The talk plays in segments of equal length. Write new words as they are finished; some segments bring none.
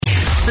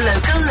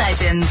Local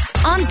legends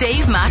on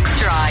Dave Max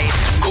Drive.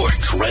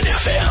 Cork's Red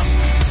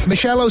FM.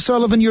 Michelle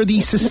O'Sullivan, you're the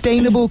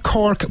Sustainable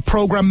Cork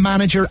Programme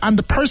Manager and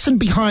the person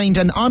behind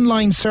an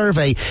online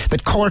survey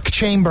that Cork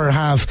Chamber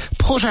have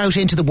put out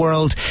into the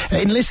world,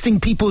 enlisting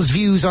people's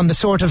views on the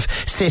sort of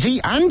city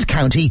and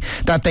county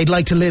that they'd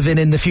like to live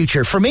in the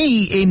future. For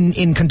me,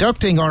 in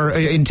conducting or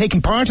in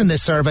taking part in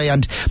this survey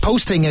and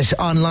posting it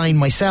online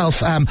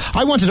myself,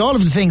 I wanted all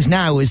of the things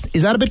now. Is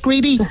that a bit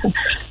greedy?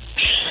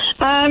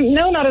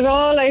 No, not at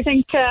all. I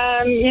think,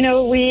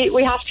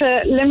 we have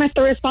to limit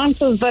the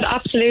responses, but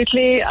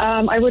absolutely,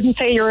 I wouldn't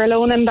say you're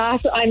alone in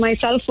that. I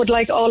myself would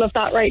like all of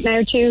that right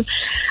now too.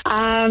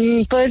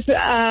 But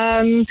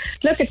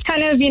look, it's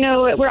kind of,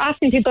 we're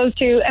asking people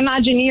to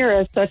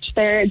imagineer as such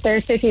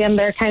their city and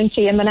their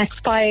county in the next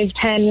 5,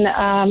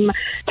 10,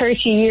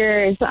 30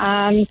 years.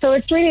 So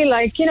it's really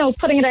like,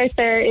 putting it out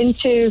there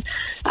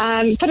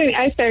putting it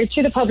out there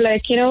to the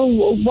public,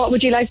 what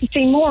would you like to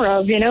see more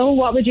of?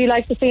 What would you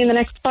like to see in the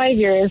next 5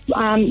 years?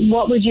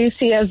 What would you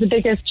see as the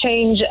biggest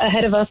change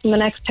ahead of us in the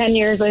next 10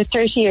 years or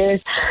 30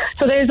 years?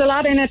 So there's a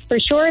lot in it for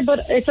sure,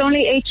 but it's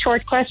only 8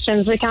 short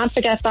questions. We can't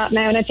forget that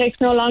now, and it takes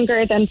no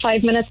longer than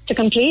 5 minutes to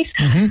complete.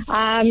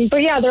 Mm-hmm.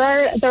 But yeah,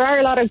 there are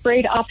a lot of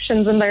great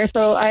options in there,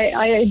 so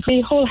I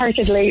agree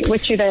wholeheartedly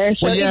with you there.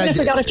 So even if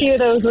we got a few of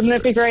those, wouldn't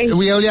it be great?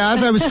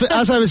 As I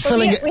was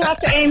filling it, we have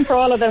to aim for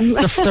all of them.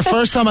 The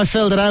first time I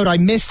filled it out, I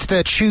missed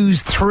the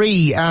choose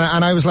 3,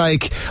 and I was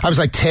like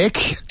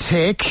tick,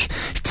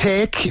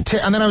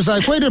 and then I was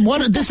like, wait,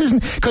 what? This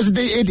isn't, because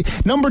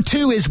number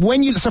 2 is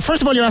when you. So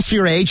first of all, you're asked for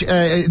your age,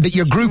 that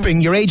you're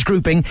grouping, your age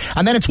grouping,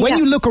 and then it's when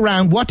you look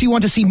around, what do you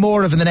want to see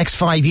more of in the next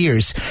 5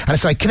 years? And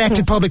it's like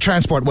connected public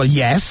transport. Well,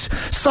 yes.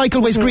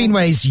 Cycleways,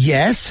 greenways,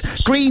 yes.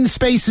 Green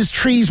spaces,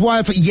 trees,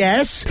 wildfire,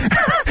 yes.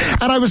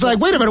 And I was like,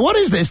 wait a minute, what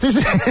is this? This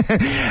is,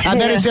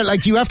 and then it's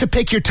like you have to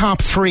pick your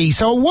top 3.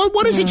 So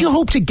what is it you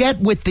hope to get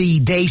with the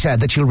data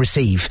that you'll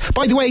receive?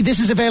 By the way, this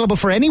is available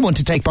for anyone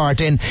to take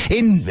part in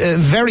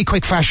very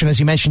quick fashion, as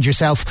you mentioned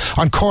yourself,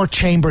 on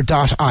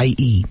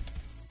corkchamber.ie.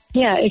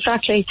 Yeah,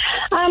 exactly.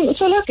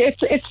 So look,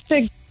 it's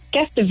to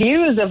get the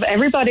views of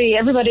everybody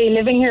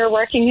living here,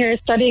 working here,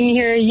 studying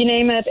here, you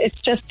name it. It's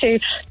just to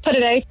put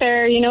it out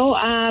there,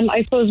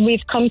 I suppose we're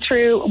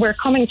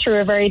coming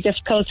through a very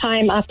difficult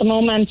time at the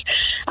moment.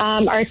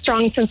 Our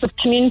strong sense of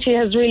community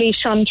has really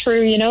shone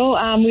through,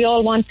 we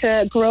all want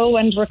to grow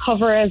and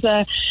recover as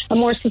a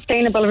more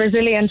sustainable,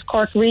 resilient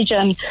Cork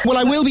region. Well,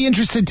 I will be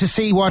interested to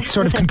see what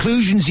sort of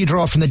conclusions you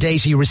draw from the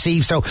data you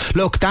receive. So,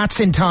 look,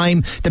 that's in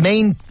time. The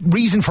main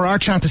reason for our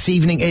chat this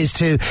evening is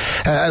to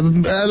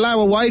allow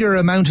a wider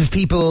amount of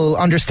people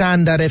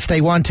understand that if they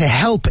want to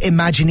help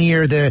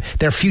imagineer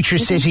their future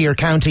city or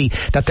county,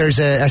 that there's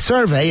a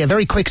survey, a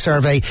very quick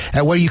survey,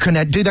 where you can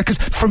do that. Because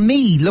for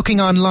me, looking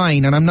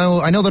online, and I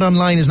know that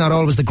online is not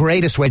always the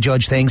greatest way to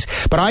judge things,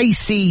 but I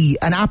see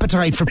an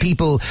appetite for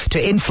people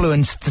to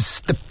influence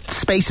the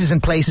spaces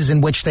and places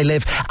in which they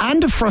live,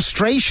 and a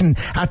frustration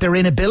at their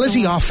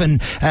inability often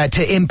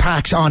to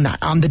impact on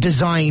the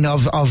design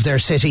of their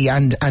city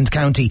and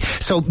county.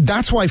 So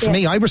that's why for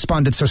me I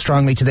responded so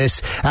strongly to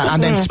this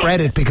and then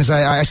spread it, because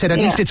I said at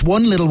least it's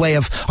one little way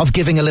of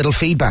giving a little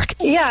feedback.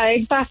 Yeah,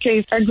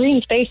 exactly. Our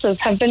green spaces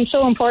have been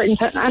so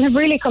important and have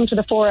really come to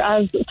the fore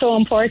as so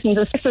important.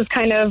 This is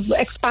kind of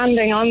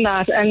expanding on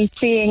that and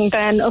seeing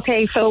then,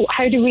 okay, so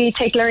how do we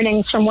take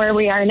learnings from where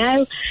we are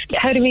now?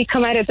 How do we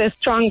come out of this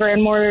stronger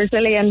and more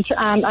resilient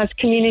as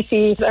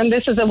communities? And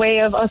this is a way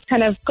of us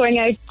kind of going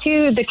out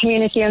to the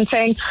community and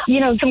saying,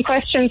 some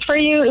questions for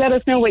you, let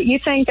us know what you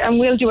think, and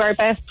we'll do our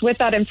best with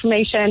that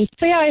information.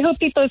 So yeah, I hope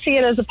people see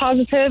it as a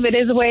positive. It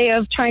is a way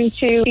of trying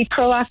to be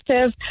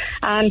proactive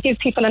and give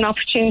people an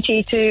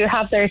opportunity to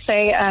have their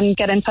say and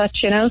get in touch,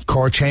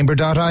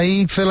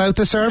 Corkchamber.ie, fill out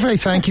the survey.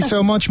 Thank you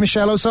so much,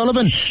 Michelle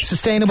O'Sullivan,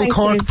 Sustainable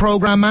Cork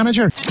Programme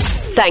Manager.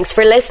 Thanks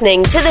for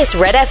listening to this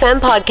Red FM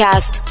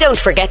podcast. Don't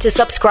forget to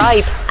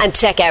subscribe and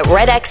check out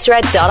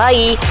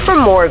redextra.ie for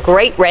more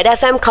great Red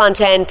FM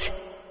content.